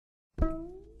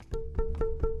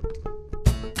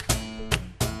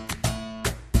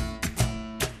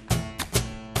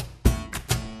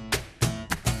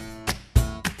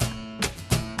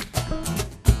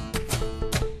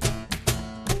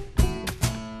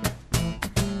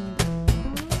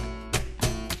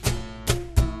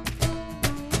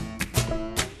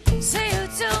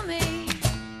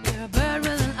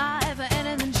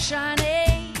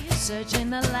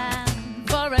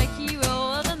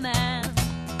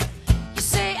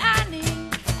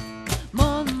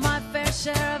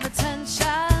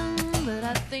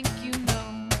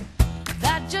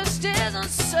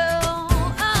so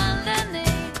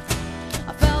underneath.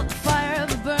 I felt the fire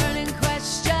of a burning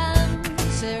question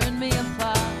tearing me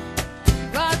apart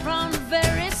right from the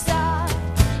very start.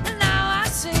 And now I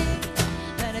see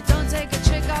that it don't take a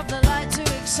trick of the light to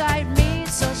excite me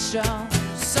so strong.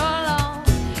 So long,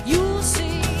 you'll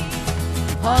see.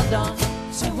 Hold on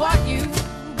to what you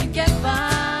can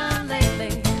find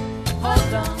lately.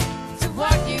 Hold on to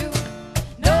what you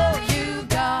know you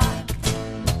got.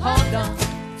 Hold on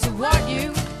to what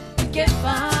you can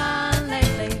find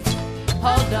lately.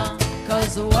 Hold on,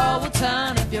 cause the world will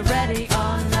turn if you're ready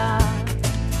or not.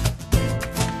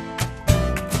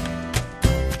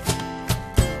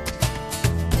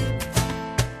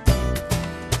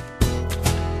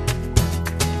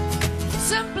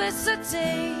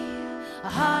 Simplicity, a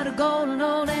heart of gold and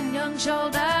old and young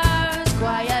shoulders,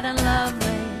 quiet and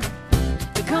lovely,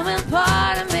 becoming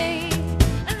part of me.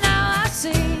 And now I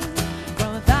see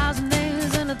from 1,000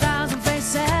 names and 1,000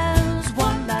 faces,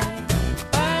 one light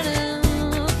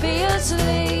burning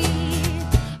fiercely.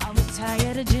 I was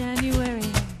tired of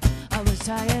January, I was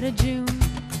tired of June,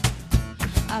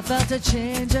 I felt a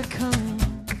change a coming.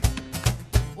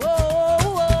 Whoa,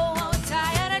 whoa, I was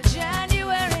tired of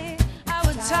January, I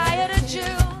was tired of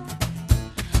June,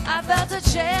 I felt a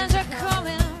change a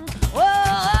coming.